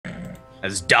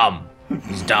That's dumb.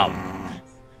 It's dumb.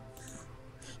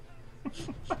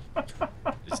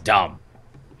 It's dumb.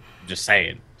 I'm just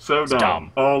saying. So It's dumb.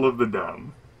 dumb. All of the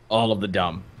dumb. All of the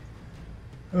dumb.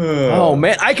 Oh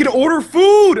man, I can order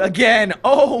food again!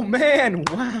 Oh man,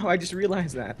 wow, I just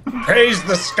realized that. Praise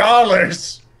the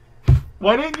scholars!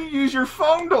 Why didn't you use your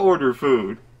phone to order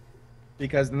food?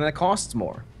 Because then that costs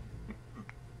more.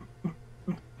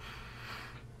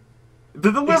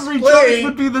 The delivery Explain. charge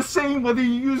would be the same whether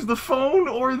you use the phone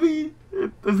or the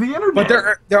internet. But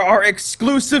there are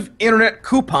exclusive internet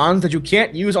coupons that you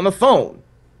can't use on the phone.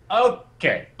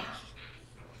 Okay.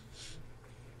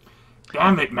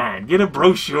 Damn it, man. Get a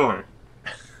brochure.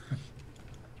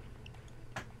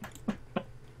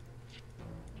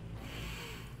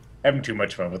 Having too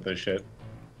much fun with this shit.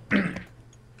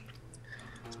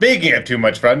 Speaking of too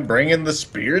much fun, bring in the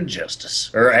Spear of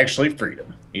Justice. Or actually,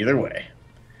 freedom. Either way.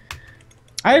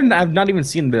 I've not even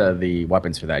seen the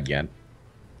weapons for that yet.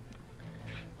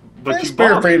 But you Spear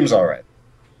of bought Freedom's alright.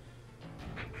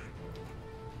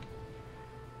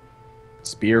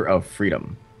 Spear of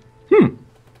Freedom.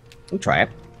 We'll try it.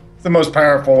 It's the most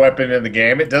powerful weapon in the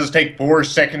game. It does take 4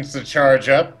 seconds to charge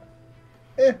up.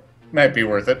 Might be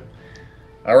worth it.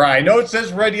 Alright, I know it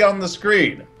says ready on the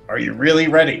screen. Are you really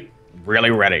ready?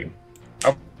 Really ready.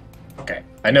 Oh, okay.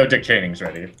 I know Dick Cheney's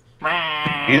ready.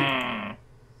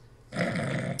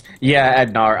 Yeah,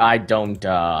 Ednar, I don't,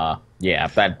 yeah,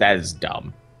 that is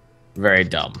dumb. Very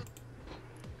dumb.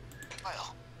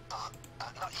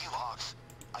 Not you, Hawks.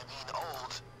 I mean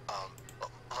old.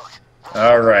 Look.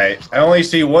 Alright, I only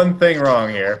see one thing wrong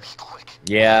here.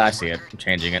 Yeah, I see it. I'm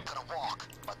changing it. Gonna walk,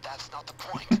 but that's not the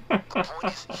point. The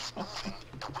point is he's moving,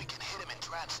 and we can hit him in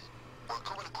transit. We're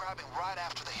going to grab him right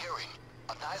after the hearing.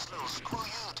 A nice little screw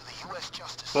you to the U.S.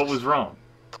 Justice. What was wrong?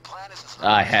 The plan is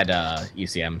I had,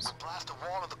 ECMs. blast a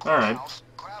wall of the All right. courthouse,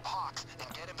 grab Hawks, and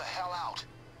get him the hell out.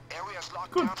 Area's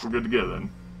locked Good. down. We're good to go then.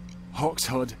 Hawks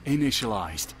HUD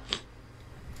initialized.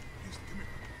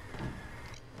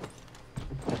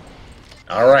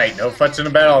 Alright, no futzing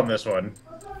about on this one.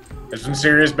 There's some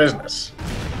serious business.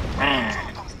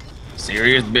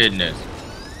 Serious business.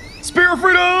 Spear of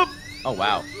Freedom! Oh,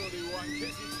 wow.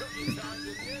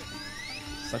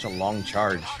 Such a long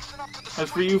charge. As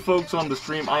for you folks on the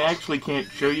stream, I actually can't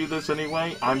show you this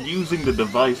anyway. I'm using the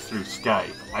device through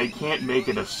Skype. I can't make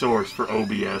it a source for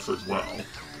OBS as well.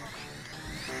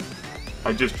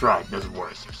 I just tried, doesn't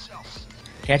work.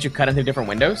 Can't you cut into different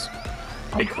windows?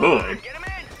 I could.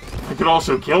 I could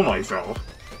also kill myself.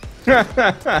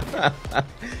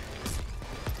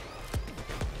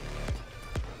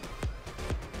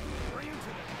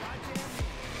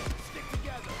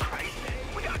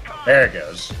 There it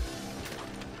goes.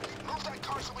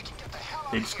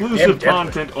 Exclusive Yep,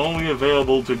 content only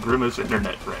available to Grimith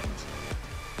internet friends.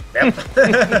 Yep.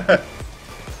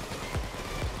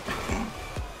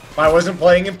 If I wasn't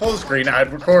playing in full screen,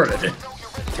 I'd recorded it.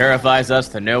 Terrifies us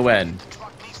to no end.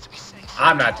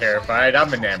 I'm not terrified.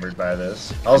 I'm enamored by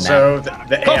this. Also,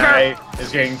 the AI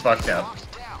is getting fucked up.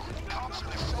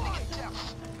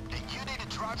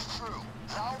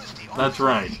 That's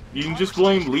right. You can just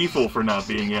blame Lethal for not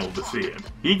being able to see it.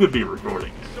 He could be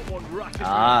recording it.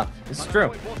 Ah, this is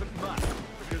true.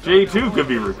 J2 could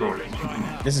be recording.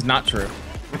 This is not true.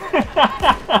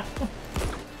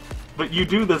 But you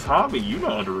do this hobby, you know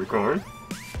how to record.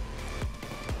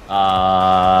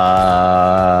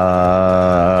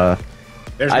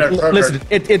 There's no program. Listen,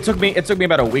 it took me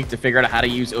about a week to figure out how to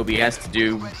use OBS to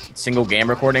do single game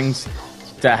recordings.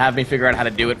 To have me figure out how to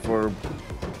do it for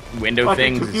window Fuck, it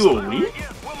things. took you a week?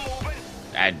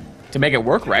 To make it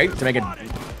work right, to make it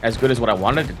as good as what I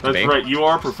wanted it to That's be. right, you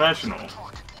are professional.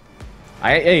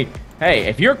 Hey,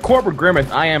 if you're corporate Grimith,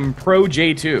 I am pro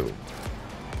J2.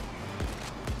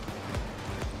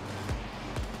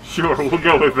 Sure, we'll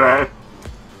go with that.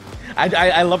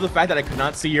 I love the fact that I could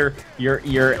not see your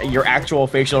actual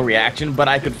facial reaction, but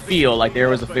I could feel like there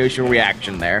was a facial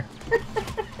reaction there.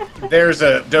 There's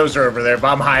a dozer over there, but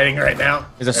I'm hiding right now.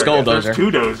 There's a skull There's dozer.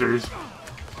 2 dozers.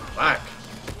 Fuck.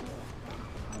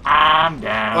 I'm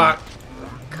down. Fuck.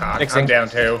 Cock, Fixing. I'm down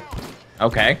too.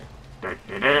 Okay.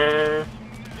 Da-da-da.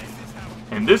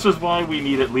 And this is why we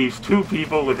need at least 2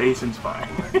 people with Ace and Spy.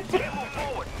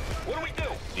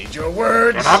 Need your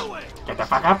words. Get up! Get the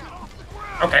fuck up!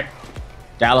 Okay.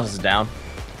 Dallas is down.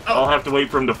 I'll have to wait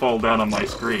for him to fall down on my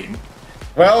screen.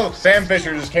 Well, Sam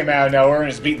Fisher just came out of nowhere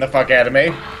and is beating the fuck out of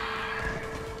me.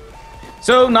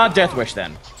 So not Death Wish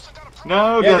then.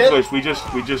 No, Yeah, Death Wish, we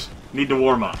just need to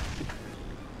warm up.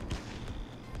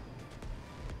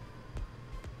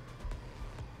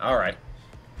 Alright.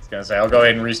 I was gonna say, I'll go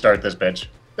ahead and restart this bitch.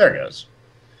 There it goes.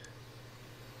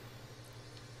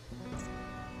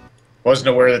 Wasn't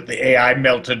aware that the AI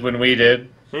melted when we did.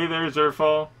 Hey there,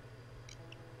 Zerfall.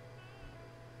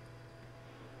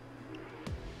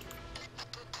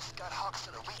 Got Hawks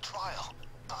in a retrial.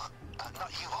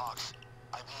 Not you, Hawks.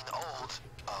 I mean old.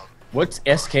 What's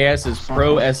SKS's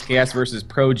pro SKS versus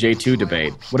pro J2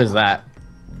 debate? What is that?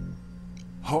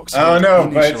 Hawks Oh Hood no,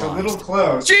 but it's a initialized. little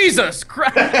close. Jesus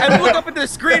Christ! I look up at the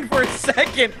screen for a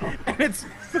second, and it's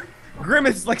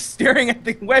Grimith like staring at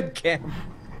the webcam.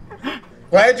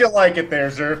 Glad you like it there,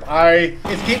 Zerf.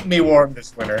 It's keeping me warm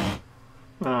this winter.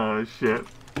 Oh shit.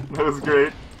 That was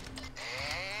great.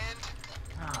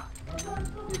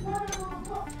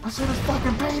 I said it's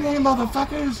fucking payday,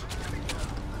 motherfuckers!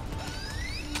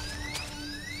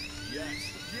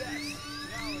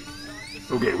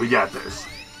 Okay, we got this.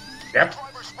 Yep.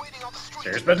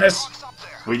 Serious business.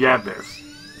 We got this.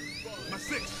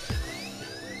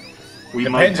 We Depends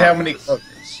might how have many this.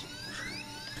 cloakers.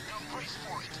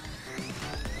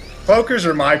 Cloakers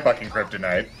are my fucking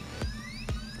kryptonite.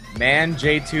 Man,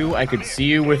 J2, I could see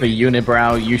you with a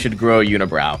unibrow. You should grow a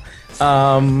unibrow.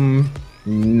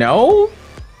 No?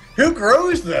 Who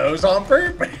grows those on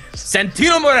purpose?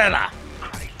 Santino Morella!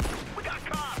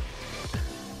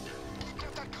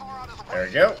 There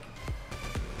we go.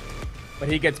 But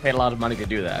he gets paid a lot of money to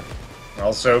do that.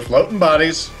 Also, floating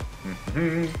bodies.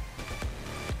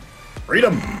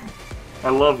 Freedom. I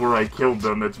love where I killed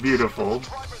them, it's beautiful.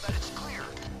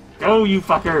 Go, you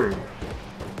fucker!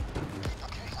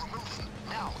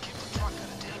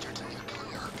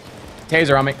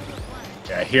 Taser on me.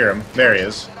 Yeah, I hear him. There he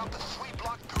is.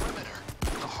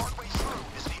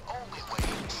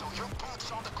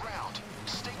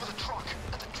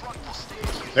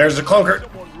 There's the cloaker.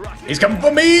 He's coming for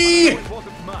me!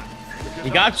 He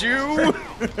got you!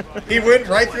 He went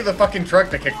right through the fucking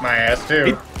truck to kick my ass,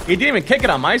 too. He didn't even kick it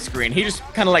on my screen. He just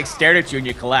kind of like stared at you and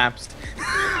you collapsed.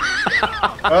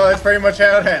 Well, that's pretty much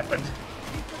how it happened.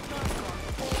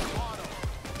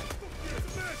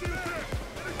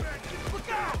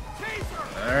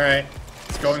 Alright.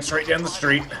 It's going straight down the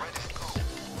street.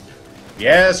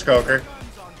 Yes, Coker.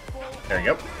 There you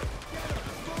go.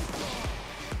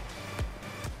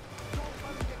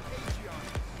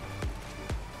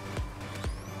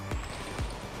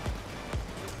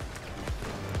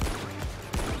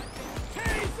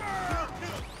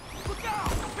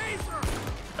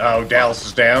 Oh, Dallas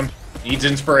is down. Needs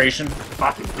inspiration.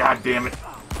 Fucking goddamn it.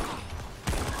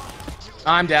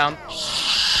 I'm down.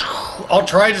 I'll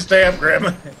try to stay up,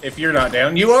 Grim. If you're not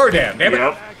down, you are down. Damn it.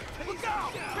 Yep.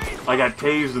 I got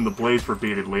tased in the place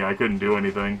repeatedly. I couldn't do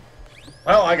anything.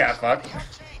 Well, I got fucked.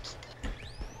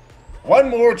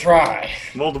 One more try.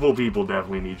 Multiple people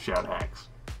definitely need shout hacks.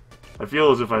 I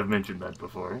feel as if I've mentioned that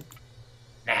before.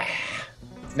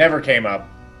 Never came up.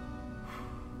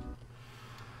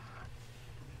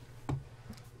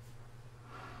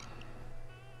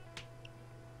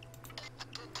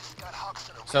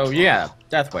 So yeah,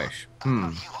 Death Wish.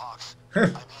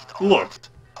 Look,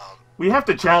 we have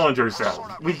to challenge ourselves.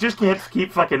 We just can't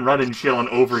keep fucking running shit on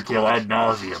overkill ad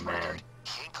nauseum, man.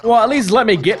 Well, at least let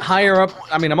me get higher up.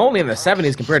 I mean, I'm only in the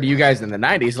 70s compared to you guys in the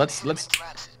 90s.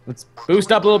 Let's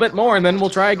boost up a little bit more, and then we'll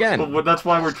try again. But that's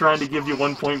why we're trying to give you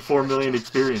 1.4 million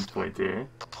experience points here.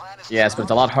 Yes, but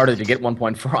it's a lot harder to get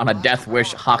 1.4 on a Death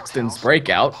Wish Hoxton's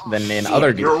breakout than in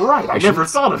other games. You're right. I never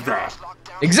thought of that.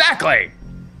 Exactly.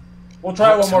 We'll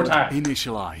try one more Hood time.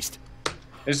 Initialized.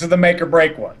 This is the make or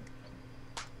break one.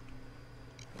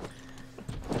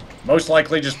 Most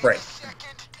likely just break.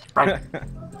 Right.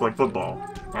 It's like football.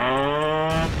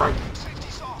 And right.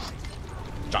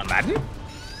 John Madden?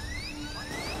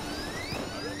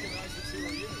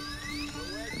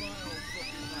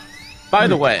 By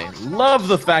the way, love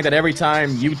the fact that every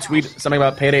time you tweet something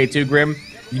about Payday 2, Grim,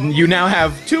 you now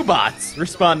have 2 bots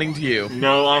responding to you.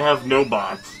 No, I have no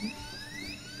bots.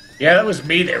 Yeah, that was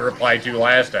me that replied to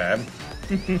last time.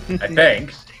 I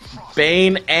think.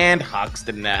 Bane and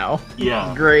Hoxton now.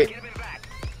 Yeah. Great.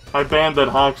 I banned that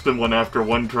Hoxton one after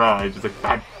one try. Just like,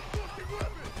 God.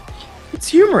 It's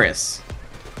humorous.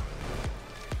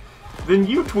 Then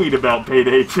you tweet about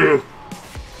Payday 2.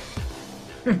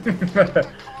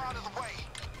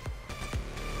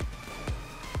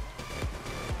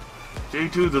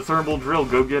 J2, the thermal drill,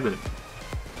 go get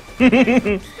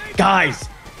it. Guys,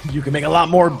 you can make a lot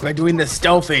more by doing this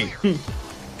stealthy.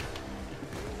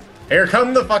 Here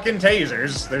come the fucking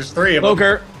tasers. There's 3 of them.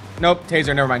 Loker. Nope,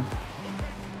 taser, never mind.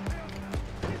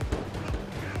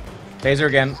 Taser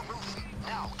again.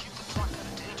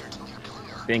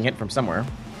 Being hit from somewhere.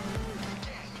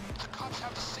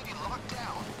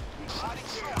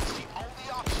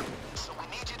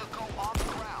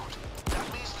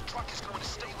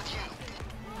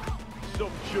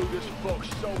 Some Judas fuck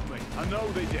sold me. I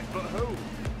know they did, but who?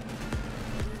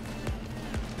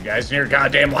 You guys near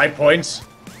goddamn light points?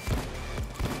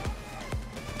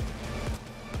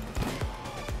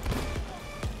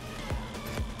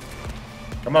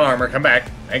 Come on, armor, come back.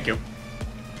 Thank you.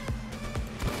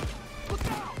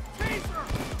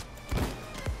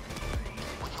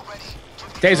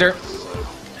 Taser.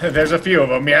 There's a few of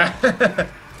them, yeah.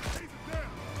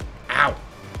 Ow.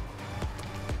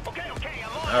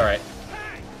 Alright.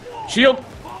 Shield.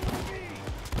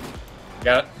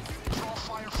 Got it.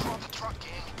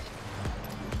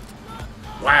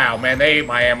 Wow, man, they ate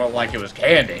my ammo like it was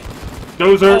candy.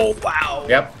 Dozer. Oh, wow.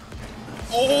 Yep.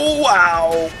 Oh,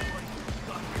 wow.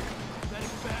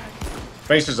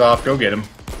 Face is off, go get him.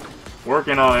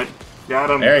 Working on it. Got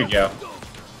him. There you go.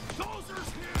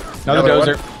 Another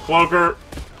Another dozer. Cloaker.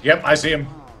 Yep, I see him.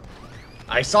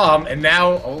 I saw him, and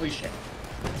now, holy shit.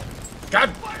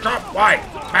 God, stop, why?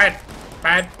 Bad,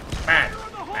 bad, bad,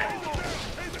 bad.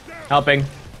 Helping.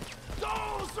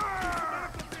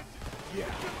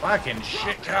 Fucking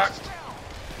shitcock.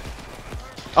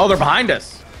 Oh, they're behind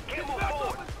us.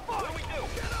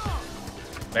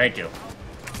 Thank you.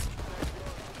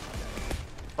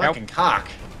 Fucking cock.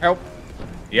 Help.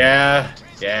 Yeah,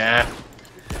 yeah.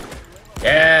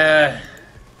 Yeah.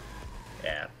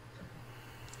 Yeah.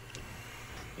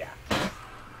 Yeah.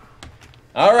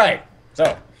 Alright,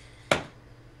 so.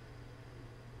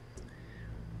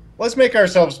 Let's make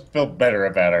ourselves feel better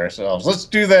about ourselves. Let's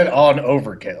do that on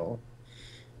Overkill.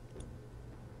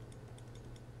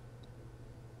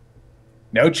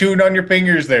 No chewing on your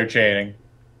fingers there, Channing.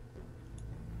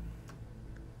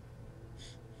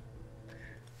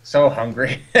 So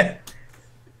hungry.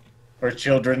 For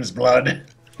children's blood.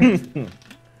 This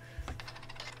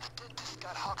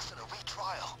got Hawks in a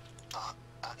retrial.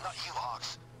 Not you,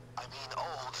 Hawks. I mean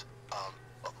old.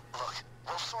 Look,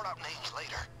 we'll sort out names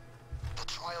later. The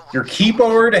trial will Your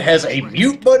keyboard has a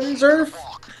mute button, Zerf?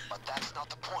 walk, but that's not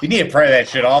the point. You need to pry that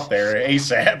shit off there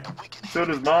ASAP. So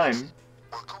does mine.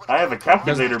 I have a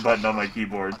calculator button on my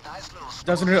keyboard.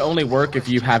 Doesn't it only work if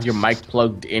you have your mic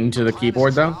plugged into the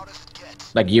keyboard, though?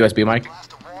 Like USB mic?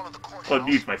 Well,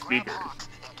 use my speakers.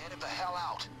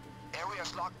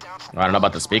 I don't know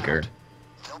about the speaker.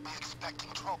 They'll be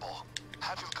expecting trouble.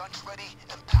 Have your guns ready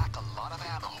and pack a lot of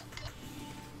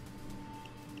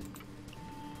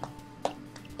ammo.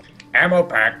 Ammo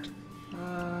packed.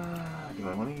 Do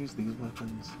I want to use these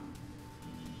weapons?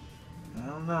 I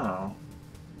don't know.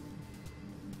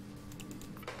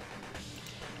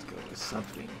 Let's go with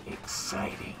something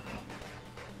exciting.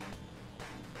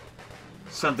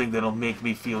 Something that'll make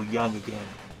me feel young again.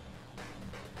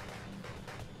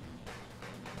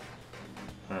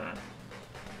 Huh.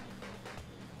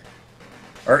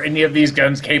 Are any of these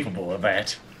guns capable of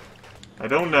that? I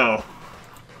don't know.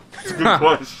 It's a good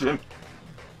question.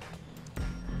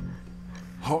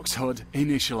 Hawks HUD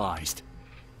initialized.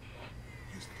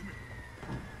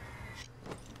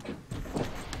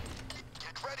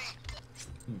 Get ready.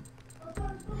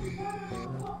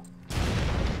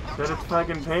 But it's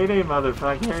fucking payday,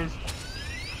 motherfuckers.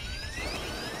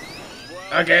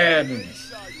 Again.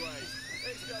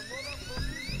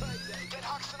 Get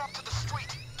Hoxton up to the street.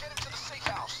 Get him to the safe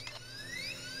house.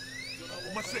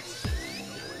 On my six.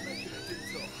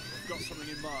 I've got something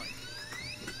in mind.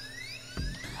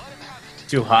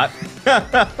 Too hot.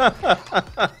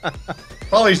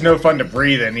 Polly's no fun to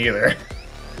breathe in either.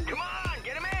 Come on,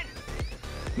 get him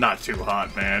in. Not too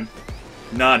hot, man.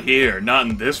 Not here. Not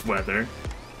in this weather.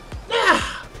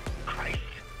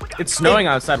 It's snowing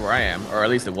outside where I am, or at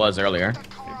least it was earlier.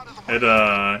 It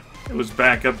was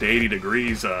back up to 80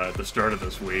 degrees at the start of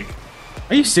this week.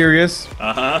 Are you serious?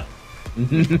 Uh-huh.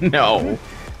 No.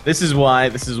 This is why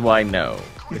no. This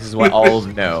is why all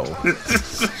no.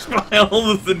 This is why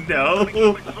all of the no.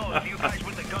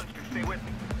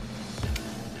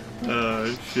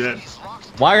 Oh, shit.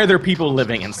 Why are there people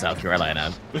living in South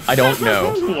Carolina? I don't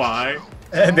know. Why?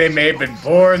 They may have been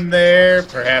born there.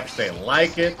 Perhaps they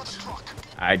like it.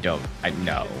 I know.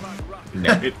 No.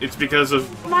 It's because of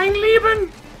mein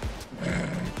Leben.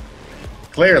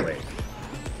 Clearly.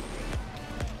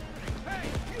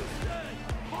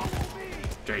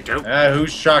 J2.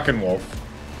 Who's Shocking Wolf?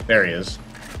 There he is.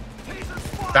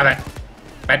 Stop it.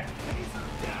 Bad.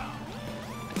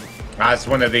 It's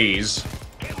one of these.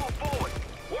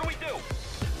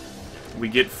 We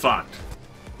get fucked.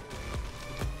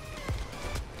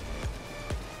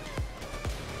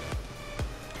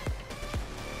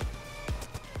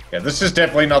 Yeah, this is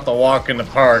definitely not the walk in the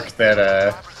park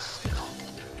that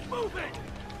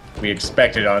we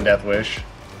expected on Death Wish.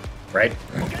 Right?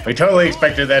 We totally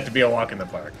expected that to be a walk in the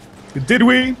park. Did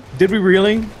we? Did we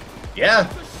really?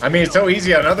 Yeah, I mean, it's so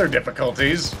easy on other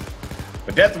difficulties.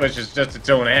 But Death Wish is just its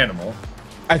own animal.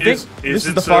 I think this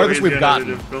is the farthest we've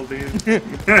gotten.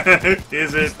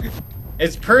 Is it?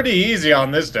 It's pretty easy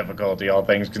on this difficulty, all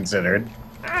things considered.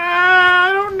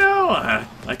 I don't know.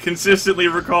 I consistently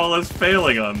recall us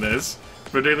failing on this,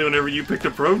 particularly whenever you picked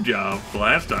a pro job the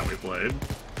last time we played.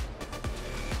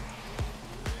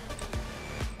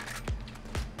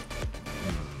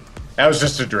 That was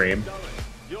just a dream.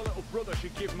 Your little brother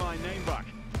should give my name back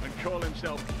and call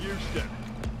himself Houston.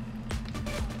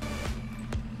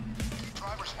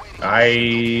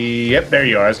 Yep, there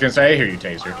you are. I was gonna say, I hear you,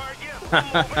 Taser.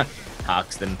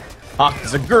 Hoxton.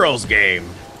 Hoxton's a girl's game.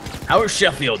 How is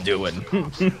Sheffield doing?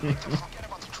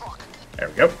 There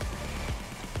we go.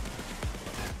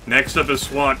 Next up is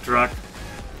SWAT truck.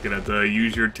 Gonna have to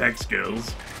use your tech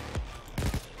skills.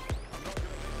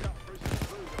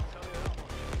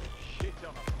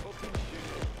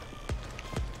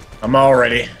 I'm all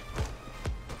ready.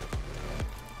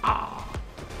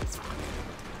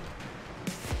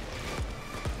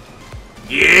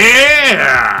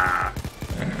 Yeah!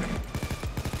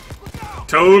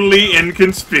 Totally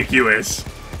inconspicuous.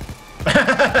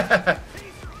 I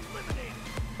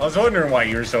was wondering why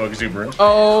you were so exuberant.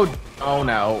 Oh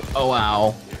no. Oh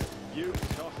wow.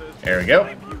 There we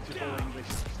go.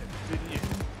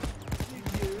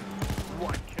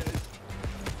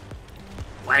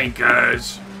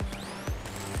 Wankers.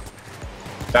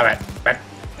 Stop it. Back.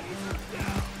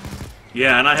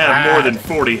 Yeah, and I have more than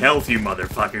 40 health, you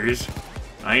motherfuckers.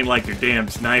 I ain't like your damn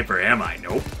sniper, am I?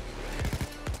 Nope.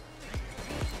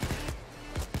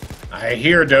 I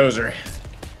hear Dozer.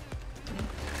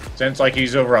 Sounds like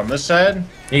he's over on this side.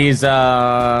 He's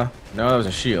no, that was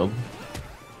a shield.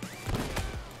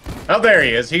 Oh, there he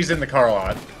is. He's in the car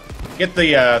lot. Get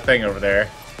the thing over there.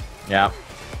 Yeah.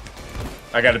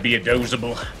 I gotta be a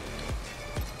dozable.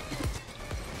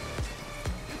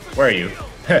 Where are you?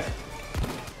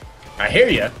 I hear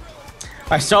you.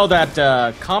 I saw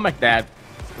that comic that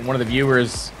one of the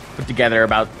viewers put together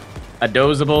about a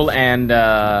dozable and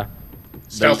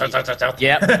Stealth, stealth, stealth.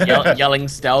 Yep, yelling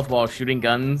stealth while shooting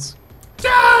guns.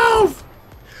 Stealth!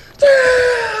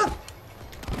 Stealth!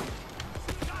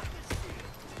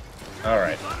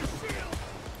 Alright.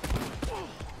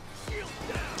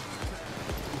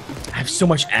 I have so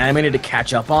much anime to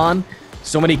catch up on.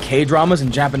 So many K-dramas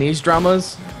and Japanese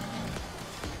dramas.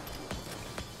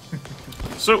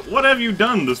 So, what have you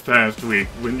done this past week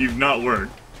when you've not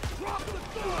worked?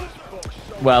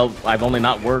 Well, I've only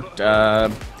not worked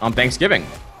on Thanksgiving.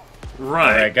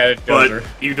 Right, Alright, got it, but Dozer.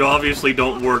 you obviously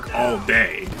don't work all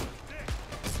day.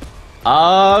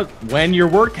 When your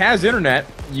work has internet,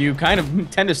 you kind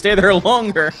of tend to stay there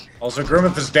longer. Also,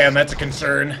 Grimith is down, that's a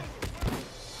concern.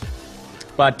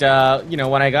 But, you know,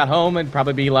 when I got home, it'd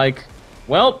probably be like,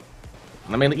 well,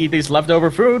 let me eat these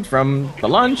leftover food from the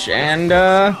lunch, and,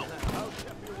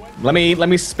 let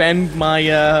me spend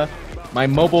my, my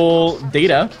mobile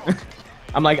data.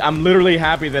 I'm literally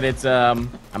happy that it's, I'm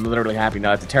literally happy.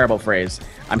 No, that's a terrible phrase.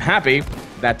 I'm happy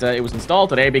that it was installed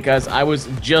today because I was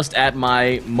just at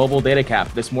my mobile data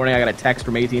cap. This morning I got a text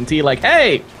from AT&T like,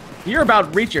 hey, you're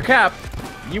about to reach your cap.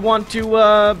 You want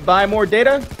to, buy more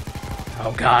data?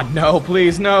 Oh god, no,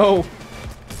 please, no.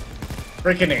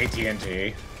 Freaking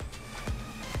AT&T.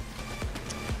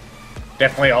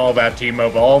 Definitely all about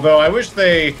T-Mobile, although I wish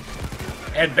they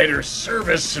had better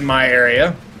service in my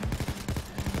area.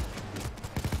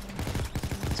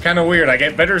 It's kind of weird. I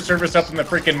get better service up in the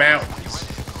freaking mountains.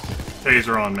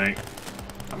 Taser on, mate.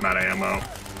 I'm out of ammo.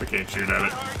 I can't shoot at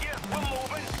it.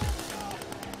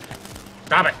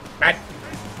 Stop it. Back.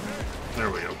 There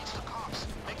we go.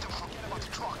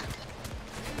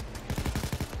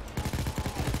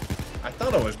 I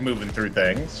thought I was moving through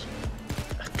things.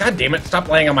 God damn it, stop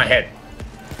laying on my head.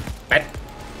 Back.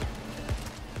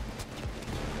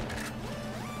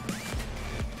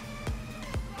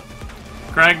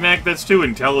 Cragnack, that's too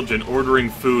intelligent, ordering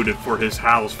food for his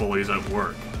house while he's at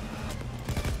work.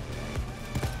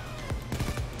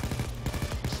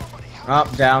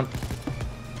 Up, down.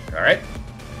 Alright.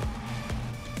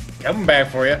 Coming back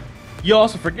for you. You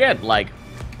also forget, like,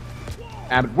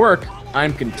 at work,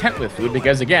 I'm content with food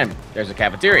because, again, there's a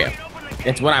cafeteria.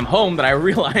 It's when I'm home that I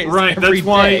realize Right, every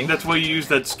day. that's why you use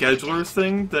that schedulers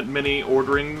thing that many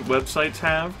ordering websites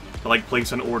have to, like,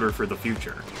 place an order for the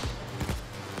future.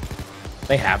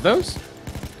 They have those?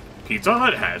 Pizza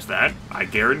Hut has that. I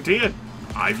guarantee it.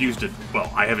 I've used it. Well,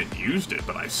 I haven't used it,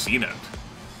 but I've seen it.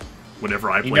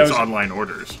 Whenever I place online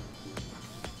orders.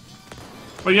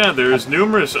 But yeah, there's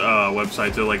numerous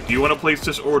websites that are like, do you want to place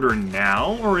this order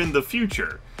now or in the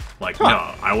future? Like, no,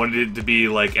 I wanted it to be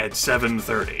like at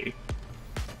 7:30.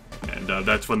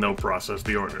 that's when they'll process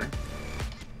the order.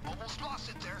 Almost lost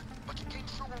it there, but you came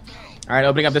through okay. All right,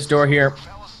 opening up this door here.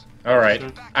 Fellas, Alright,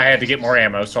 I had to get more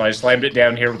ammo, so I slammed it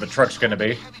down here where the truck's gonna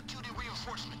be. heavy-duty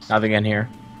reinforcements. Nothing in here.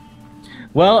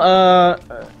 Well,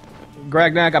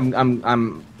 Gragnak,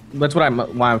 that's why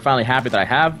I'm finally happy that I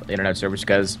have internet service,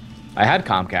 because I had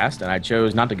Comcast and I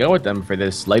chose not to go with them for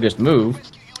this latest move.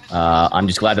 I'm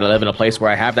just glad that I live in a place where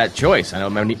I have that choice. I know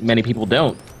many people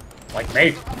don't. Like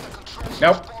me.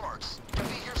 Nope. Can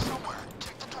be here somewhere.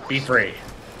 Take the door. Be free.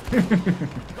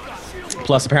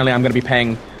 Plus, apparently, I'm going to be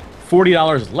paying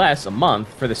 $40 less a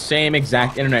month for the same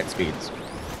exact internet speeds.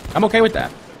 I'm okay with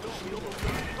that.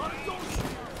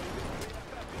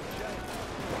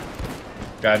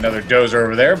 Got another dozer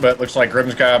over there, but looks like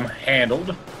Grim's got him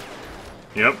handled.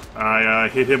 Yep, I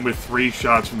hit him with 3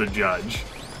 shots from the judge.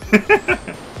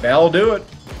 That'll do it.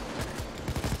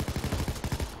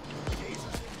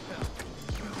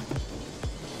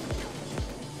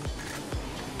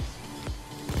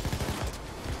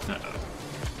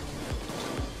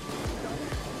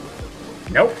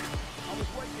 Nope.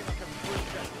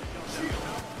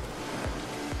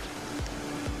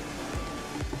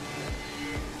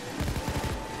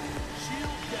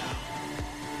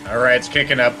 Alright, it's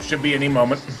kicking up. Should be any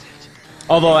moment.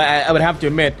 Although I would have to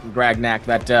admit, Gragnak,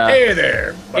 that Hey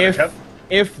there, Buttercup.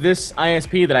 if this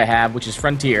ISP that I have, which is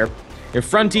Frontier, if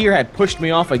Frontier had pushed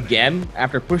me off again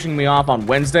after pushing me off on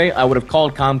Wednesday, I would have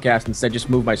called Comcast and said just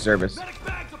move my service.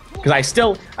 Because I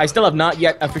still have not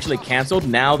yet officially canceled.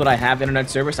 Now that I have internet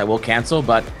service, I will cancel,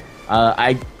 but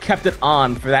I kept it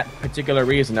on for that particular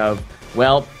reason of,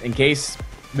 well, in case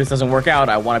this doesn't work out,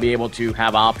 I want to be able to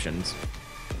have options.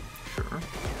 Sure.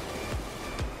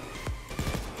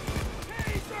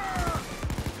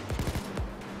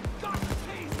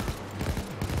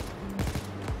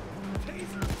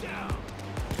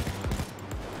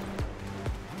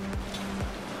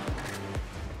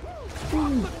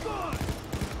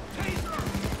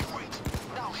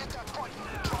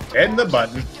 And the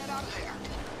button.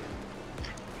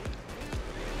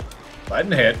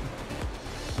 Button hit.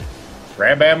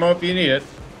 Grab ammo if you need it.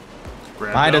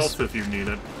 Grab Behind health us. if you need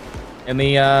it. In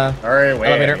the Alright, wait.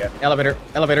 elevator, Yeah.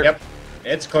 elevator. Yep.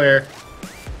 It's clear.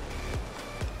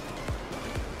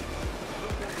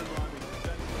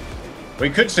 We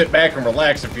could sit back and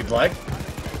relax if you'd like.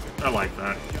 I like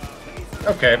that.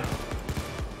 Okay.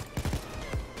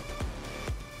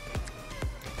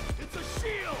 It's a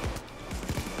shield.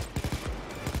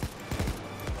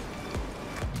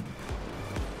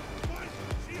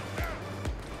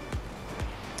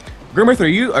 Grimith, are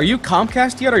you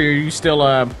Comcast yet, or are you still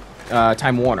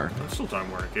Time Warner? I'm still Time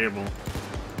Warner Cable.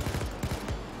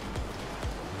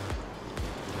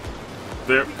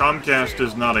 Comcast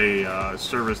is not a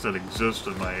service that exists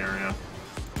in my area.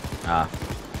 Ah.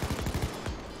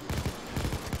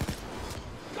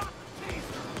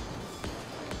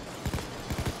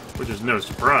 Which is no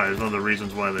surprise. One of the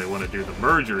reasons why they want to do the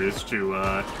merger is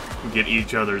to get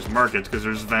each other's markets, because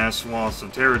there's vast swaths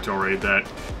of territory that,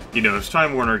 you know, it's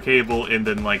Time Warner Cable and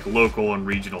then, like, local and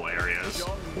regional areas.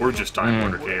 Or just Time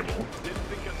Warner Cable.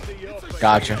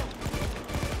 Gotcha.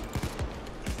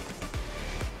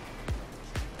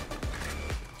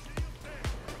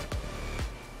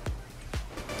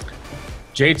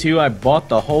 J2, I bought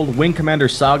the whole Wing Commander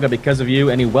saga because of you.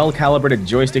 Any well-calibrated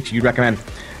joysticks you'd recommend?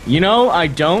 You know, I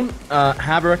don't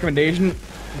have a recommendation.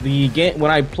 The game, when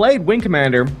I played Wing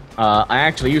Commander, I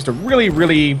actually used a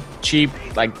really cheap,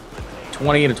 like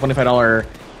 $20 to $25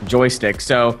 joystick.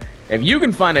 So if you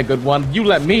can find a good one, you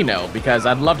let me know, because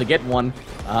I'd love to get one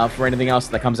for anything else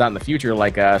that comes out in the future,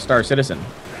 like Star Citizen.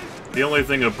 The only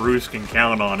thing a Bruce can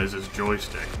count on is his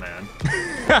joystick, man.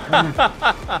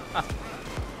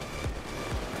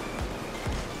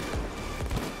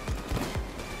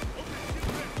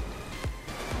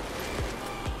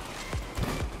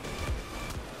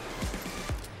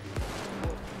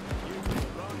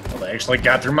 Well, they actually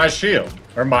got through my shield.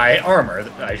 Or my armor,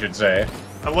 I should say.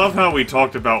 I love how we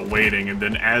talked about waiting, and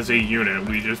then as a unit,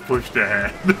 we just pushed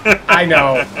ahead. I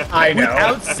know.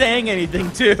 Without saying anything,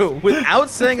 too. Without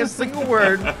saying a single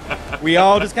word, we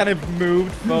all just kind of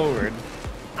moved forward.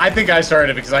 I think I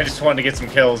started because I just wanted to get some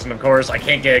kills, and of course, I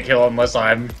can't get a kill unless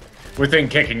I'm within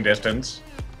kicking distance.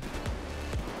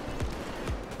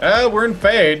 We're in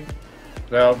Fade,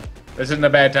 so this isn't a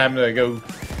bad time to go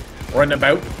run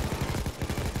about.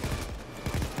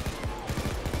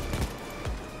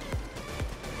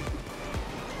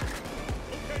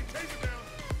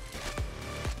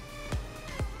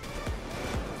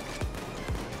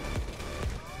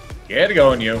 Get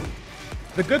going, you.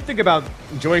 The good thing about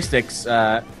joysticks,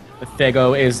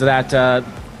 Fago, is that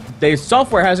the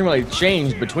software hasn't really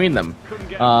changed between them.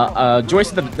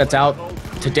 Joystick that's out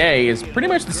today is pretty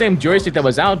much the same joystick that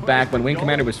was out back when Wing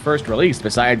Commander was first released,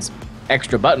 besides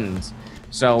extra buttons.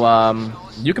 So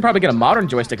you could probably get a modern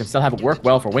joystick and still have it work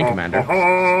well for Wing Commander.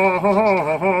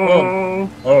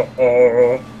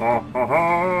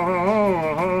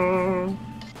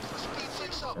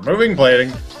 Removing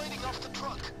plating.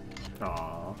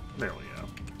 Aw, there we go.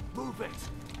 Move it.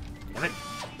 Damn it.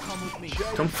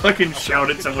 Don't fucking shout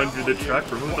at someone through the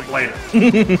truck. Remove the plating.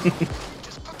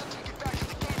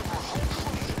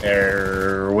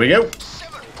 There we go.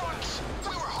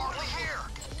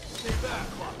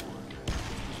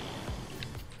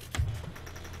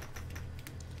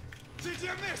 Did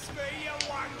you miss me, you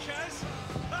wankers?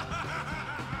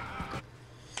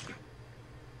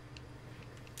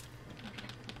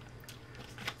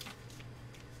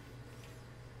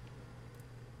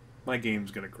 My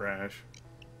game's gonna crash.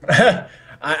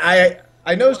 I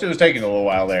noticed it was taking a little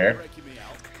while there.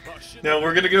 Now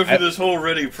we're gonna go through this whole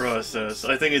ready process.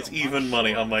 I think it's even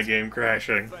money on my game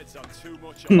crashing.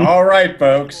 All right,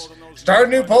 folks. Start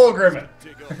a new poll, Grimith.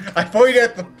 I pointed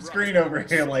at the screen over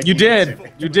here like You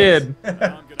did. You did.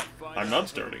 I'm not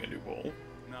starting a new poll.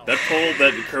 That poll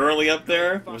that currently up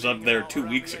there was up there 2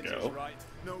 weeks ago.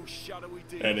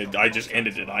 And I just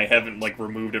ended it. I haven't, like,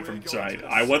 removed it from site.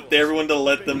 I want everyone to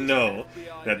let them know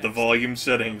that the volume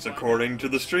settings, according to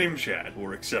the stream chat,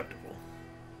 were acceptable.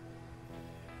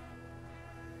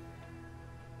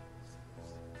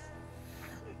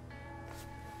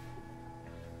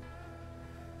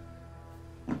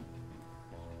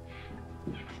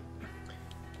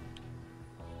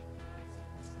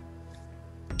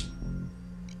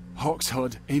 Hawk's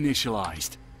HUD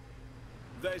initialized.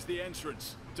 There's the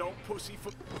entrance. Don't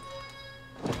pussyfoot.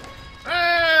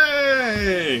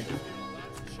 Hey!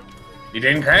 You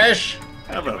didn't crash?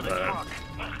 How about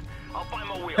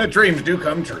that? Dreams do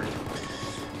come true.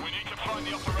 We need to find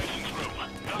the operations room.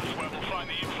 That's where we'll find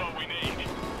the info we need.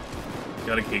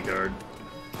 Got a key card.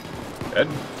 Good.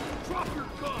 Drop your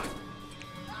gun.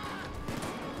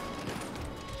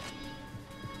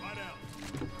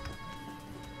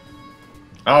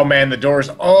 Oh man, the door's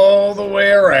all the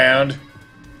way around.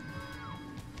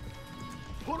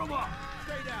 Put them up.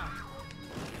 Stay down.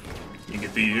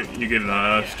 You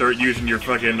can start using your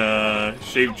fucking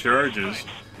shaped charges.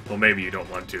 Well, maybe you don't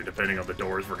want to, depending on the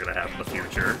doors we're gonna have in the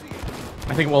future.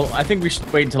 I think we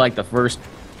should wait until like the first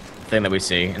thing that we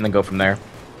see and then go from there.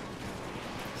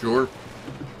 Sure.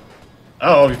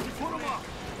 Oh,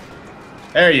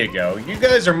 there you go. You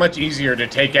guys are much easier to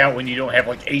take out when you don't have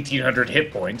like 1,800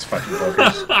 hit points, fucking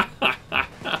focus.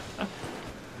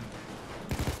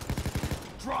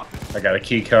 I got a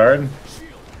key card.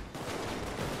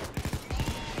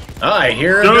 Ah, I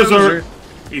hear a dozer.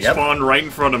 He spawned right in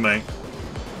front of me.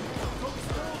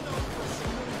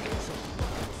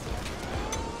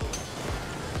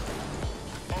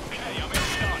 Okay, I'm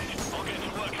inside. I'll get to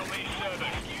work on these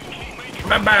servers. Keep me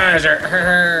My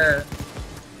buzzer.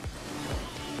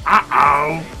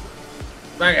 Uh-oh.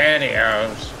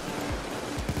 Spaghettios.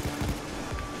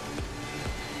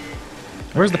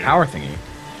 Where's the power thingy?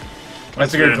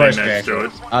 That's a good question, Next to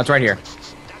it. It's right here.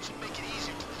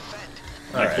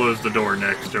 I closed the door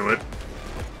next to it.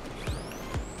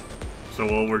 So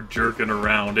while we're jerking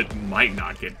around, it might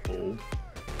not get pulled.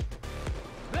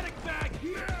 Medic bag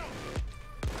here.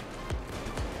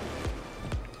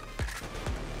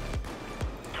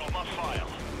 got my file.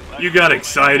 You got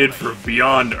excited for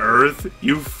Beyond Earth?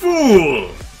 You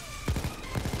fool!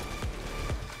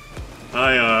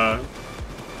 I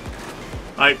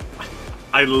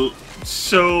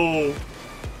so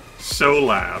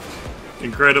laughed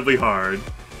incredibly hard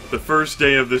the first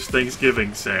day of this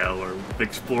Thanksgiving sale or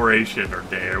exploration or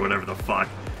day or whatever the fuck.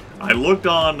 I looked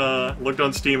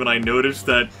on Steam and I noticed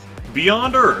that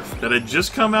Beyond Earth, that had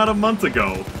just come out a month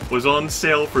ago, was on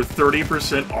sale for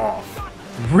 30%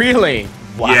 off. Really?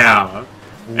 Wow. Yeah.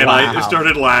 And I Wow.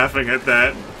 started laughing at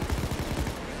that.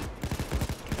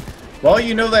 Well,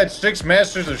 you know that Six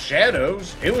Masters of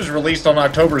Shadows. It was released on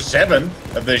October 7th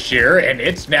of this year, and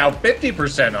it's now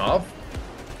 50% off.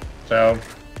 So,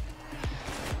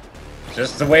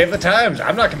 just the way of the times.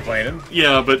 I'm not complaining.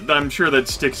 Yeah, but I'm sure that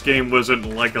Styx game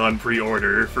wasn't like on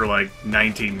pre-order for like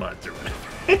 19 months or whatever.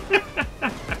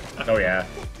 Oh yeah.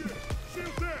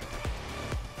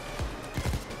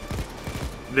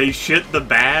 They shit the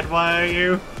bad, why are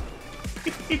you?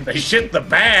 They shit the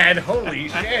bad. Holy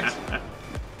shit.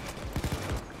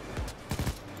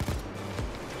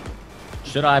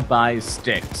 Should I buy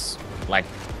sticks? Like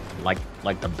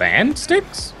the band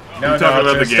sticks? No, I'm talking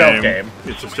about it's the a stealth game.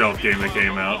 It's a stealth game that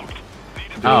came out.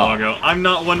 do a while ago. I'm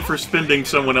not one for spending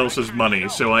someone else's money,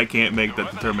 so I can't make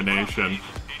that determination.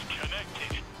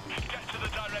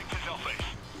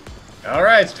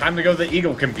 Alright, it's time to go to the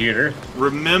Eagle computer.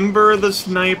 Remember the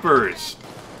snipers.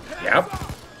 Yep.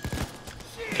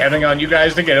 Counting on you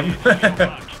guys to get them.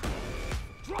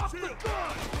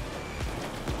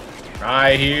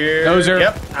 Right here. Dozer.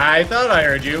 Yep, I thought I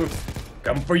heard you.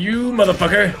 Come for you,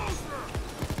 motherfucker.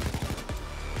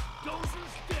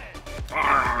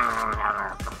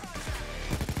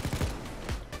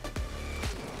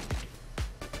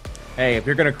 Hey, if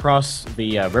you're gonna cross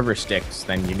the river Styx,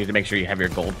 then you need to make sure you have your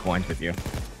gold coins with you.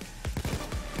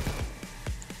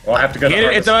 We'll have to go to Get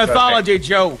it? It's a mythology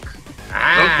joke.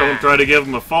 Don't try to give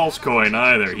him a false coin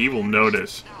either. He will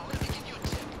notice.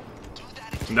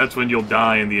 And that's when you'll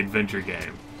die in the adventure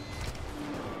game.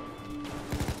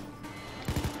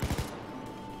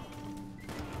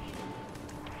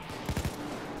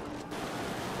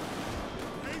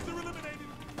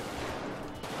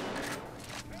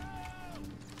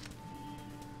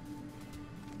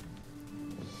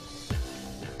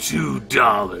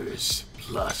 $2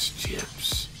 plus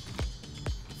chips.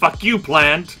 Fuck you,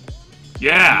 plant.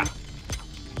 Yeah.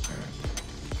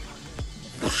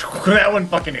 That one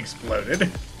fucking exploded.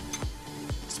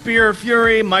 Spear of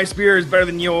Fury, my spear is better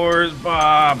than yours.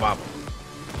 Bah, bah.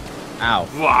 Ow.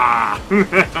 Wah.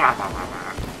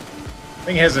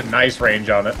 Thing has a nice range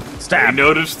on it. I Stab.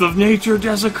 noticed the nature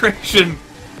desecration.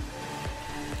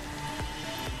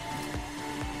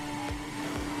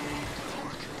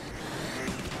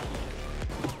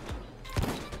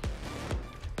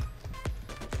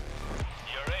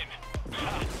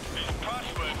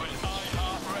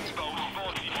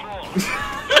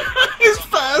 His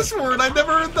password, I've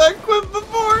never heard that quip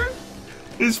before.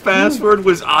 His password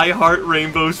was I Heart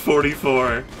Rainbows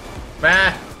 44.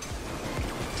 Bah.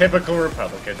 Typical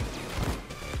Republican.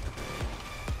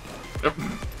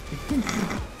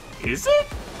 Is it?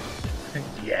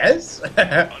 Yes?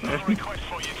 Another request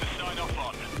for you to sign off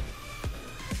on.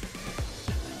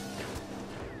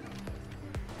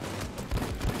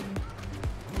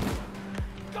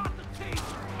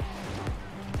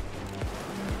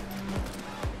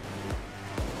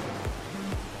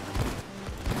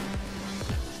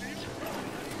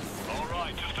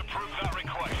 Alright, just to prove that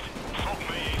request. Fuck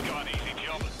me, he's got an easy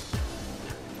job.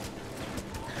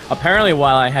 Apparently,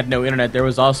 while I had no internet, there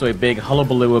was also a big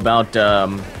hullabaloo about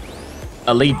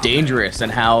Elite Dangerous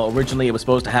and how originally it was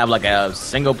supposed to have like a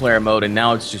single-player mode, and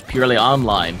now it's just purely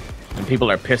online, and people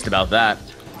are pissed about that.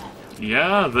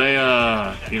 Yeah, they,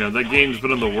 you know, that game's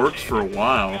been in the works for a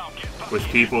while, with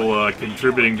people,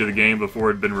 contributing to the game before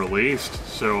it had been released,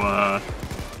 so,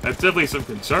 that's definitely some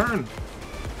concern.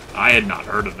 I had not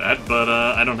heard of that, but,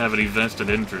 I don't have any vested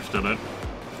interest in it.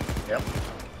 Yep.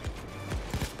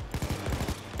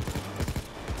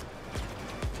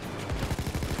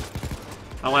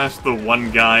 I'll ask the one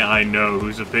guy I know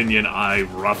whose opinion I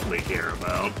roughly care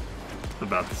about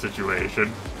the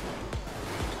situation.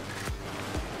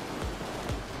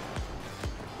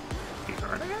 You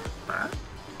heard of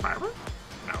it?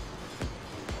 No.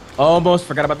 Almost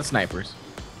forgot about the snipers.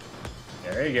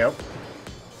 There you go.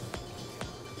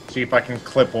 See if I can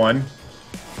clip one.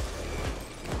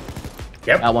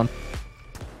 Yep. That one.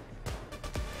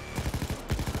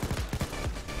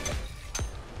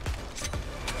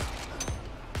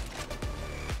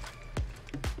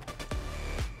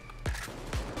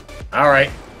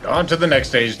 Alright. On to the next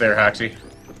stage there, Hoxie.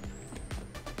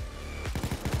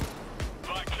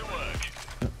 Back to work.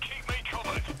 Keep me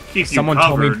covered. Keep Someone you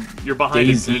told me covered. You're behind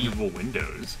Daisy- invisible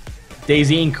windows.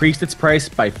 DayZ increased its price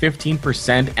by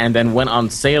 15% and then went on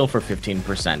sale for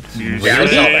 15%. Yeah, I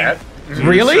saw that. You're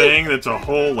Really? saying that's a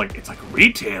whole, like, it's like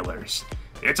retailers.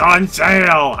 It's on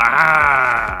sale!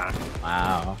 Ah!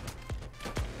 Wow.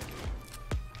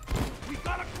 We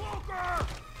got a cloaker!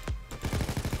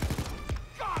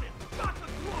 Got it! Got the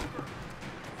cloaker!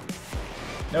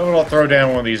 Now I'll throw down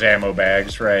one of these ammo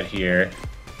bags right here.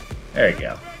 There you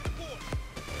go.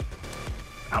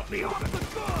 Out in the open.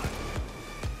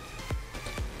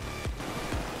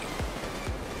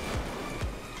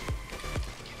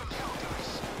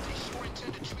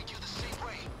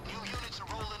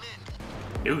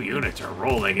 New units are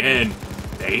rolling in.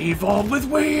 They evolve with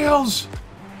wheels.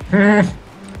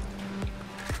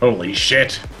 Holy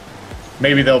shit.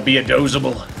 Maybe they'll be a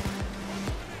dozable.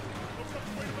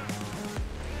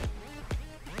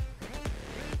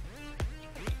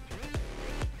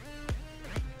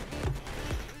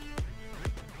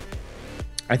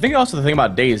 I think also the thing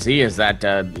about DayZ is that,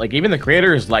 like, even the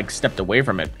creators, like, stepped away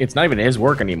from it. It's not even his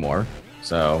work anymore,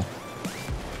 so...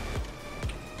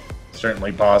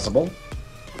 Certainly possible.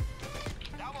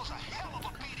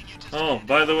 Oh,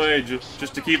 by the way,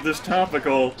 just to keep this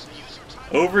topical,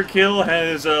 Overkill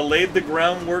has laid the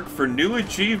groundwork for new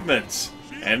achievements,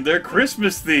 and they're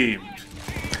Christmas themed.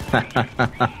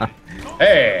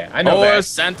 Hey, I know Or that.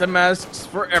 Santa masks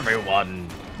for everyone.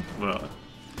 Well,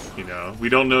 you know, we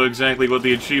don't know exactly what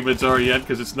the achievements are yet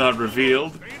because it's not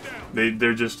revealed.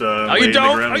 They're just Oh, laying you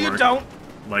don't? the Oh, groundwork. you don't?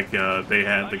 Like they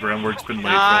had the groundwork's been laid for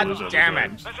God all those other damn it.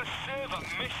 games.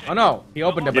 Oh no, he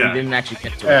opened it, but Yeah. he didn't actually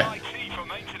get to it.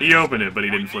 He opened it, but he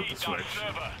didn't flip the switch.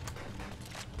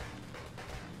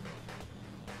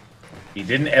 He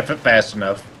didn't F it fast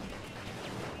enough.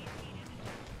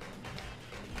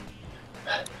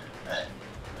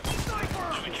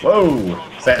 Whoa!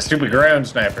 It's that stupid ground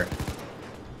sniper.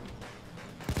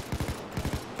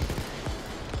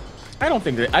 I don't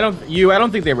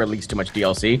think they release too much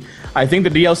DLC. I think the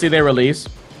DLC they release,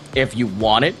 if you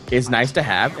want it, is nice to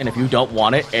have, and if you don't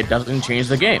want it, it doesn't change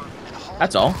the game.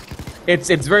 That's all. It's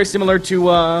very similar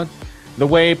to the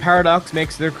way Paradox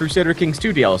makes their Crusader Kings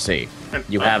 2 DLC.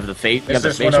 You have the you have the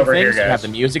this one facial over here, things, you guys. have the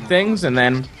music things, and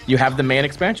then you have the main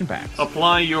expansion packs.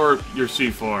 Apply your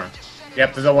C4.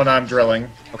 Yep, the one I'm drilling.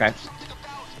 Okay.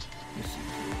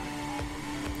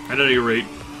 At any rate,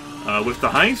 with the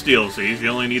heist DLCs, you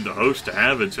only need the host to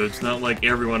have it, so it's not like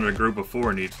everyone in a group of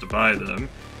 4 needs to buy them.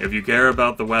 If you care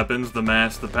about the weapons, the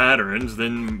masks, the patterns,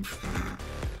 then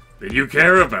you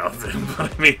care about them.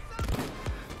 But I mean,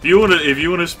 if you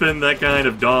wanna spend that kind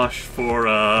of dosh for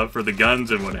the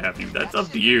guns and what have you, that's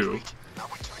up to you.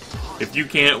 If you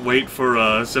can't wait for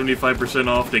 75%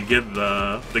 off to get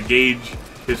the Gauge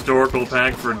historical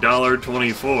pack for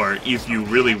 $1.24, if you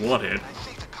really want it,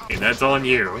 and that's on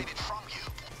you.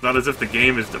 It's not as if the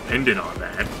game is dependent on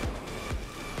that.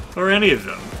 Or any of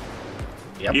them.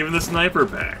 Yep. Even the sniper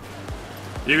pack.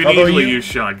 You can Although easily you- use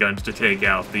shotguns to take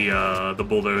out the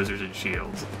bulldozers and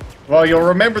shields. Well, you'll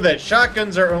remember that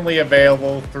shotguns are only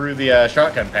available through the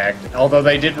shotgun pack, although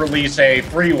they did release a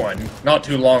free one not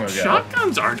too long ago.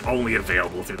 Shotguns aren't only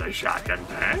available through the shotgun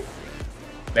pack.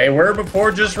 They were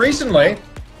before just recently.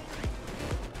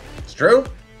 It's true.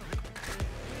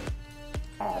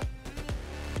 Oh.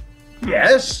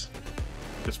 Yes.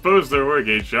 I suppose there were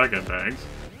Gauge shotgun packs.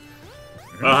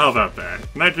 Well, how about that?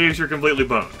 In that case, you're completely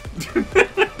boned.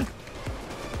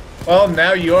 Well,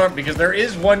 now you aren't, because there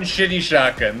is one shitty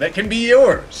shotgun that can be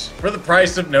yours for the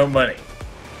price of no money.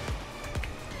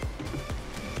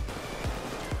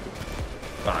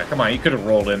 Aw, come on, you could have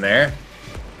rolled in there.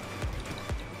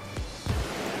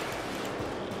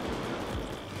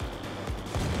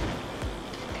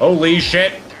 Holy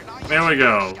shit! There we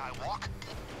go.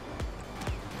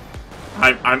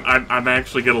 I'm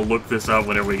actually gonna look this up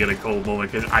whenever we get a cold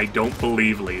moment, because I don't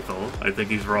believe Lethal. I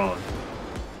think he's wrong.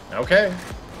 Okay.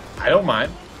 I don't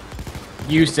mind.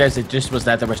 You says it just was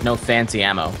that there was no fancy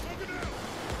ammo.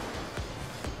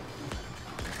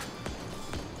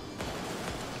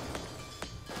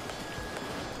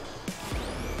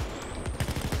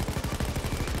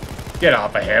 Get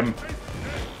off of him.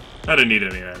 I didn't need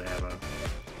any of that ammo.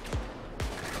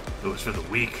 It was for the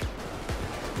weak.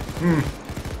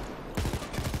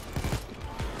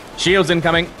 Shields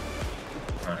incoming.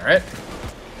 Alright.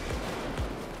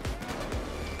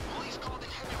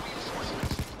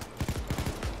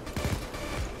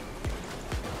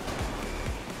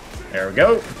 There we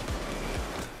go.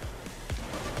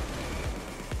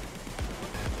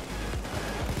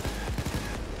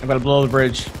 I'm gonna blow the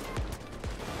bridge.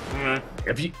 Okay.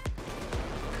 If you...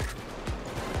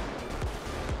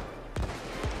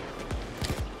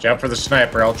 Jump for the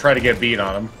sniper. I'll try to get a beat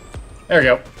on him. There we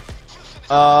go.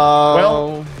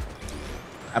 Well,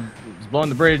 I was blowing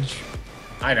the bridge,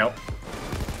 I know.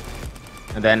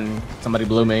 and then somebody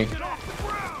blew me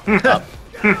up.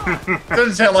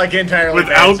 Doesn't sound like entirely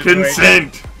Without bad situation.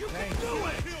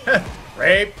 consent!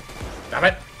 Rape. Stop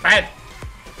it. Bad.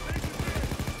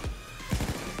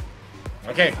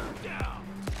 Okay.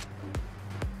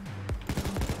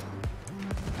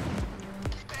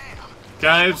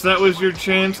 Guys, that was your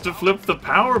chance to flip the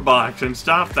power box and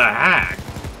stop the hack.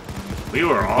 We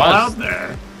were all Was. out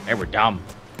there. They were dumb.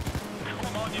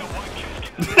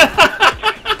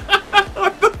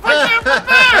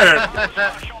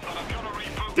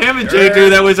 Damn it, J2,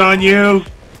 that was on you.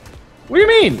 What do you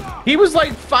mean? He was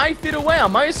like 5 feet away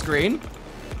on my screen.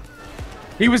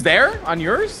 He was there on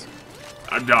yours?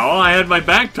 No, I had my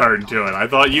back turned to it. I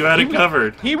thought you had it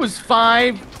covered. He was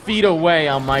 5 feet away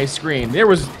on my screen. There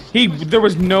was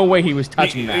no way he was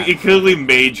touching that. He clearly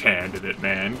mage-handed it,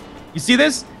 man. You see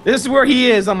this? This is where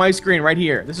he is on my screen right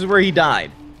here. This is where he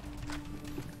died.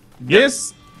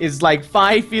 This is like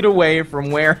 5 feet away from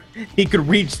where he could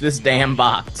reach this damn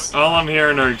box. All I'm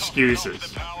hearing are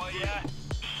excuses.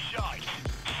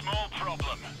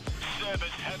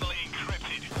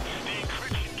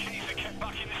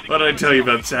 What did I tell you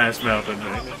about Sass Mountain,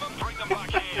 man?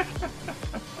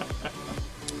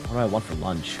 What do I want for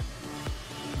lunch?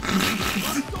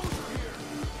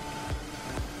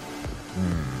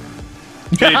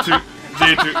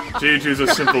 J2's a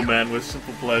simple man with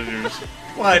simple pleasures.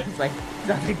 What? It's like,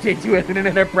 nothing takes you as an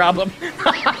internet problem.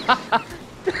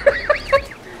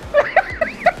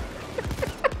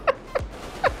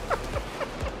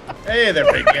 Hey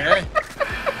there, big guy.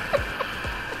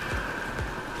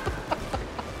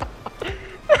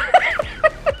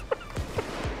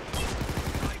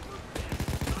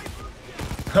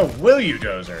 Oh, will you,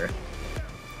 Dozer?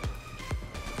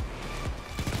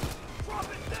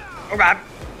 Oh god.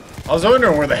 I was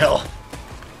wondering where the hell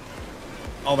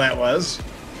all that was.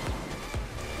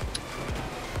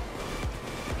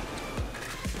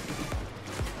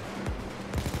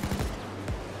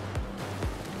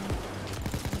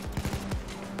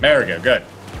 There we go, good.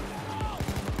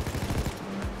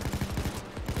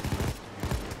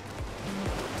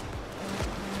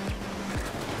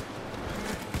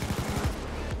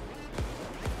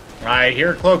 I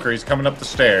hear Cloaker, he's coming up the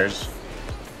stairs.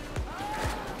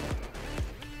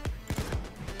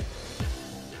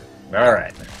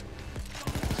 Alright.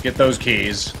 Let's get those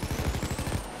keys.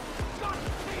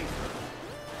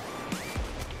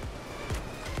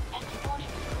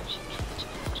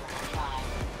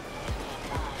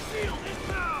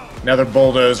 Another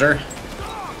bulldozer.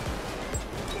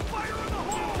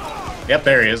 Yep,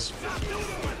 there he is.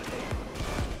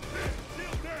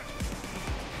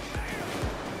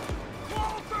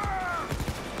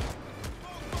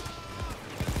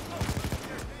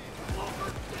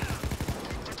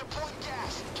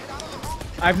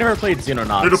 I've never played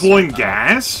Xenonauts. They're deploying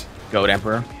gas? Goat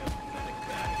Emperor.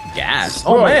 Gas?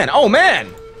 Whoa. Oh man! Oh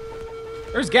man!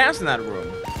 There's gas in that room.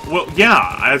 Well,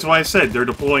 yeah, that's why I said they're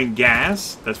deploying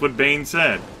gas. That's what Bane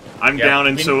said. I'm Yep. down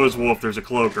and so is Wolf. There's a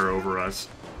cloaker over us.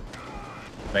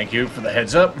 Thank you for the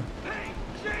heads up.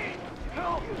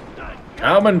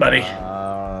 Coming, buddy.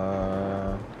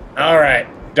 Alright.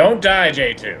 Don't die,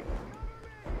 J2.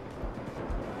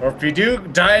 Or if you do,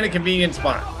 die in a convenient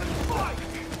spot.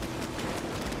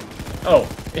 Oh,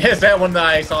 yes, that one that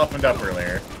I softened up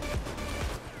earlier.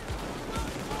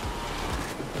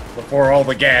 Before all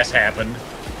the gas happened.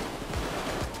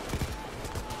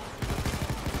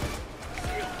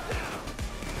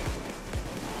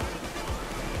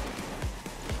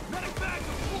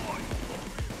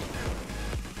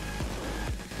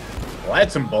 Well,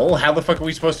 that's some bull. How the fuck are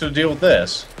we supposed to deal with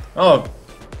this? Oh,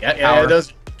 yeah, it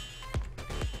does.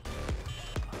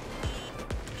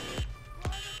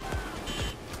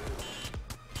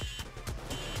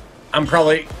 I'm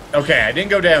probably... Okay, I didn't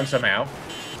go down somehow.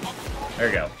 There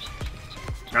we go.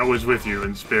 I was with you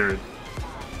in spirit.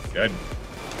 Good.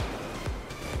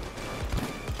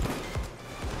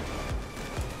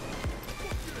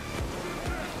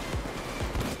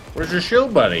 Where's your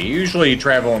shield buddy? Usually you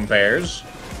travel in pairs.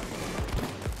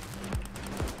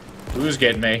 Who's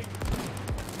getting me?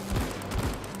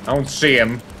 I don't see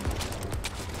him.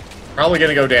 Probably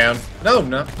gonna go down. No,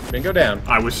 didn't go down.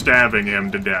 I was stabbing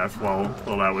him to death while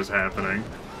that was happening.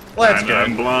 Well, that's And good.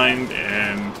 I'm blind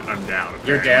and I'm down.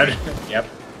 You're dead. apparently. Yep.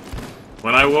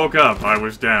 When I woke up, I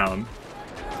was down.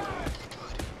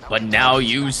 But now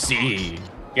you see.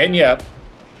 Getting you up.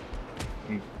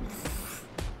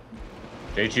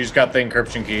 J2's got the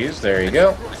encryption keys. There you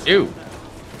go. Ew.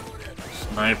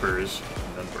 Snipers.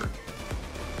 Remember.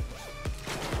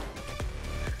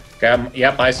 Got 'em.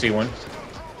 Yep, I see one.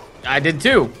 I did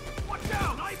too.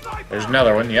 There's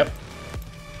another one. Yep.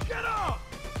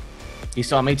 He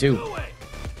saw me too.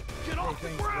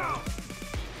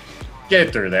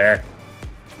 Get through there.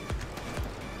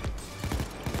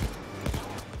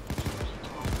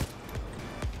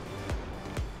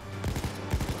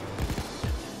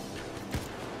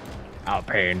 I'll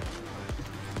pain.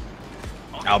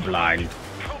 I'll blind.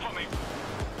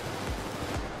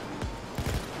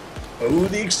 Oh,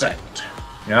 the excitement.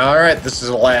 Alright, this is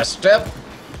the last step.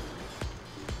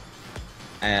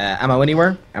 Ammo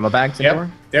anywhere? Ammo bags anywhere?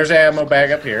 Yep. There's an ammo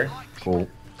bag up here. Cool.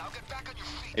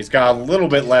 It's got a little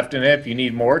bit left in it. If you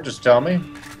need more, just tell me.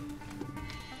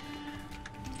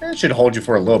 It should hold you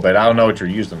for a little bit. I don't know what you're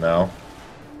using, though.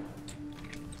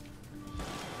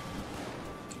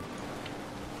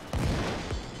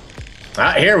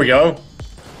 Ah, here we go.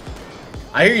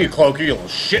 I hear you, Cloaker, you little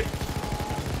shit.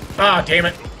 Ah, damn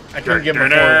it. I couldn't give him a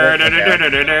forward.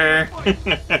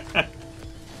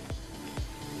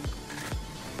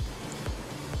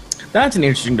 That's an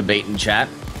interesting debate in chat.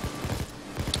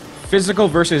 Physical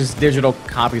versus digital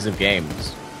copies of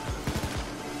games.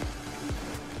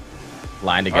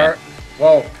 Lined again.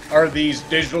 Are these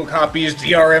digital copies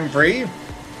DRM free?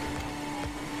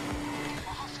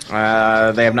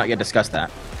 They have not yet discussed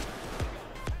that.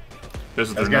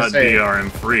 Because if they're not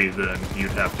DRM free, then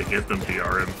you'd have to get them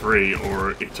DRM free,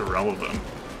 or it's irrelevant.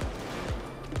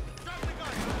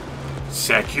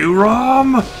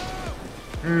 Securum!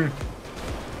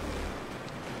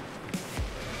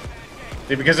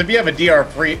 See, because if you have a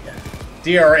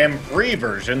DRM free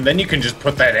version, then you can just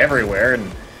put that everywhere,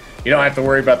 and you don't have to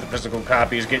worry about the physical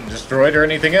copies getting destroyed or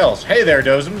anything else. Hey there,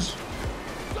 Dozums.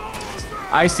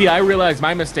 I see, I realized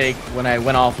my mistake when I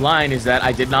went offline is that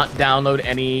I did not download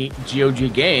any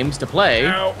GOG games to play.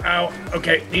 Ow, ow.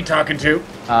 Okay, need talking to.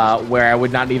 Where I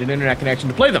would not need an internet connection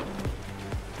to play them.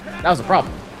 That was a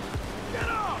problem.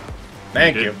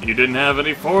 Thank you. You didn't have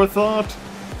any forethought?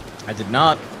 I did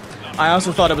not. I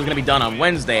also thought it was going to be done on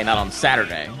Wednesday and not on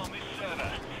Saturday.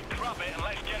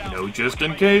 No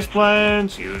just-in-case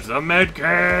plans. Use the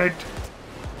medkit.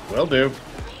 Will do.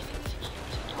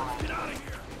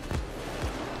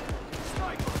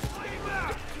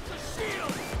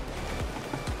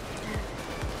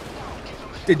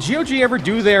 Did GOG ever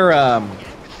do their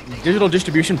digital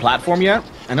distribution platform yet?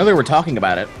 I know they were talking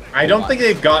about it. I don't think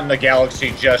they've gotten the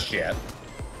Galaxy just yet.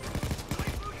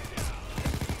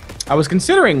 I was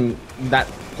considering that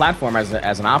platform as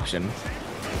an option.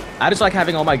 I just like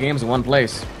having all my games in one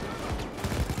place.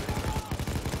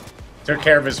 Took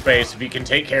care of his face. If you can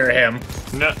take care of him.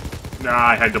 No,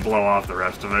 I had to blow off the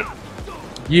rest of it.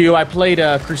 I played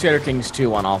Crusader Kings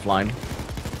 2 on offline.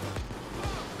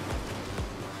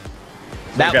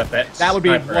 That would be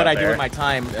what I do with my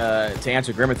time to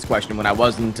answer Grimith's question when I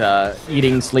wasn't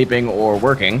eating, sleeping, or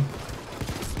working.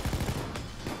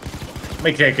 Let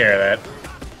me take care of that.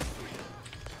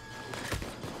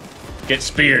 Get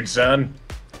speared, son.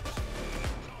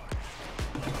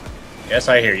 Yes,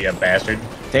 I hear you, bastard.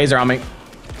 Taser on me.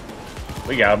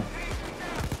 We got him.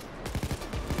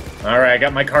 Alright, I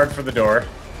got my card for the door.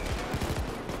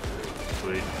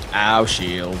 Sweet. Ow,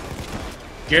 shield.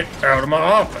 Get out of my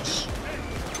office.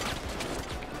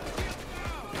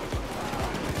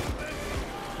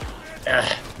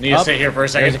 Need to sit here for a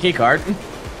second. There's a key card.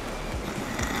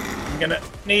 I'm gonna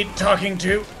need talking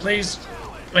to, please.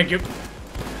 Thank you.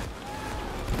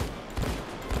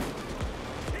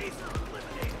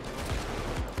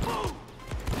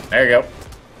 There you go.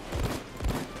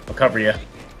 I'll cover you.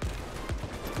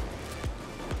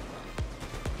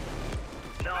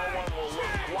 No one will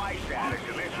look twice at it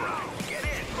to this round. Get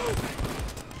in, move.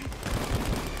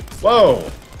 Whoa!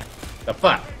 The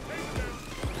fuck?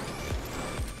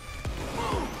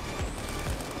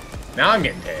 Now I'm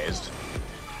getting tased.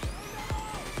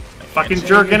 Fucking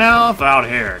jerking off out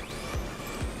here.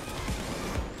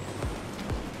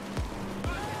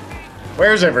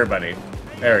 Where's everybody?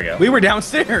 There we go. We were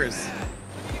downstairs.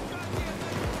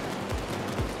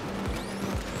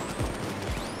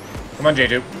 Come on,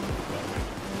 J2.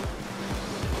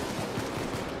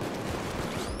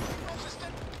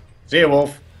 See ya,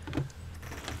 Wolf.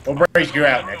 We'll break you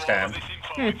out next time.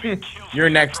 You're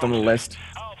next on the list.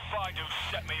 I'll find who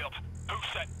set me up, who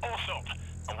set us up,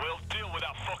 and we'll deal with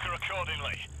that fucker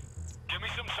accordingly. Give me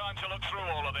some time to look through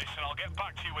all of this, and I'll get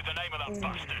back to you with the name of that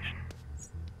bastard.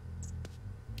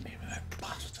 Name of that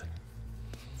bastard.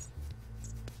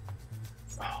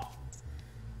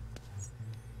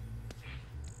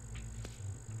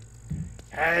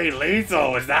 Hey,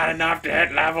 Lethal, is that enough to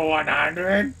hit level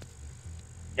 100?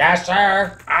 Yes,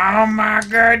 sir. Oh my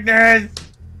goodness!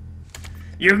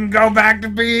 You can go back to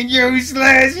being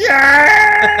useless,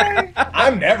 yeah!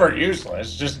 I'm never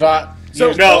useless, just not.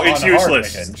 So no, it's on hard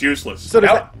useless. missions. It's useless. So does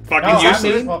that, Fucking No,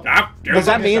 useless. does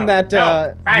that mean that you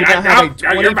now have a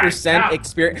 20%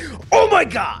 experience? Oh my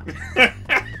god!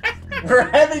 We're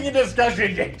having a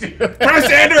discussion, J2. Press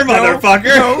enter,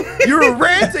 motherfucker! No, you're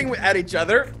ranting at each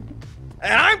other,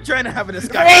 and I'm trying to have a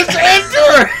discussion. Press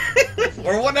enter!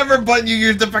 Or whatever button you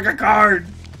use to pick a card.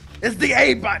 It's the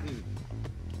A button.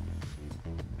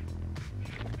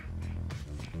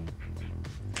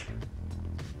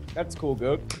 That's cool,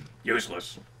 Goat.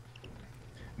 Useless.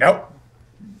 Nope.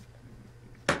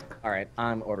 All right,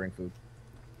 I'm ordering food.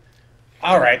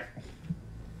 All right.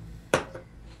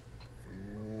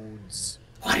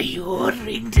 What are you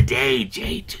ordering today,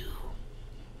 J2?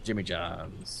 Jimmy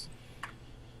John's.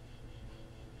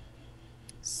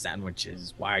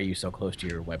 Sandwiches. Why are you so close to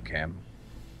your webcam?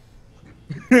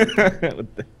 With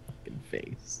the fucking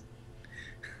face.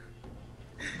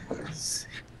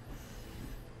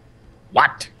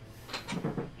 What?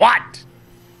 What?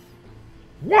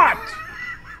 What?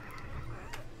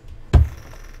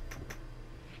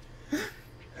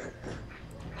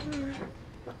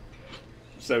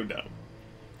 So dumb.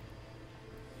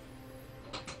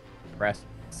 Press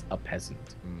a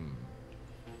peasant.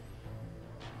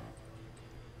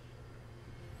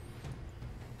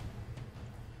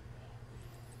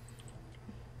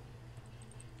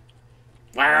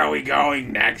 Where are we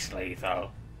going next,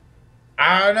 Lethal?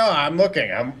 I don't know. I'm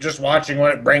looking. I'm just watching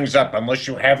what it brings up, unless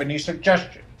you have any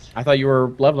suggestions. I thought you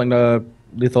were leveling to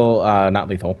lethal, not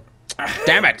lethal.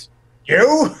 Damn it!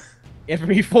 You?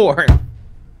 Infamy 4.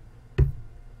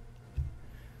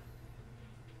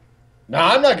 No,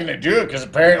 I'm not going to do it because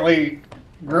apparently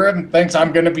Grim thinks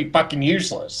I'm going to be fucking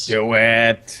useless. Do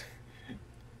it.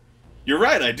 You're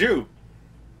right, I do.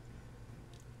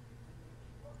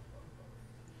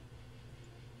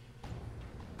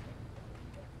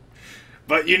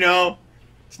 But you know,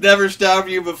 it's never stopped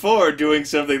you before doing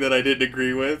something that I didn't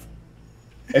agree with.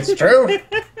 It's true.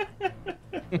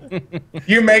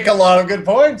 You make a lot of good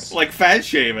points. Like fat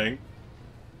shaming.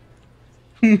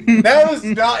 That was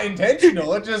not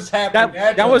intentional. It just happened.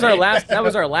 That was our last. That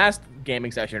was our last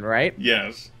gaming session, right?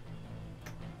 Yes.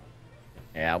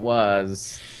 Yeah, it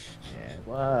was. Yeah, it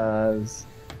was.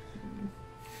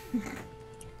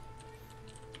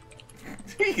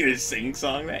 You gonna sing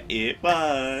song that it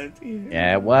was.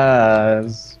 Yeah, it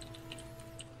was.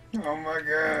 Oh my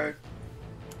god.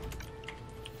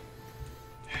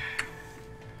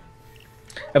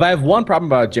 If I have one problem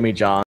about Jimmy John.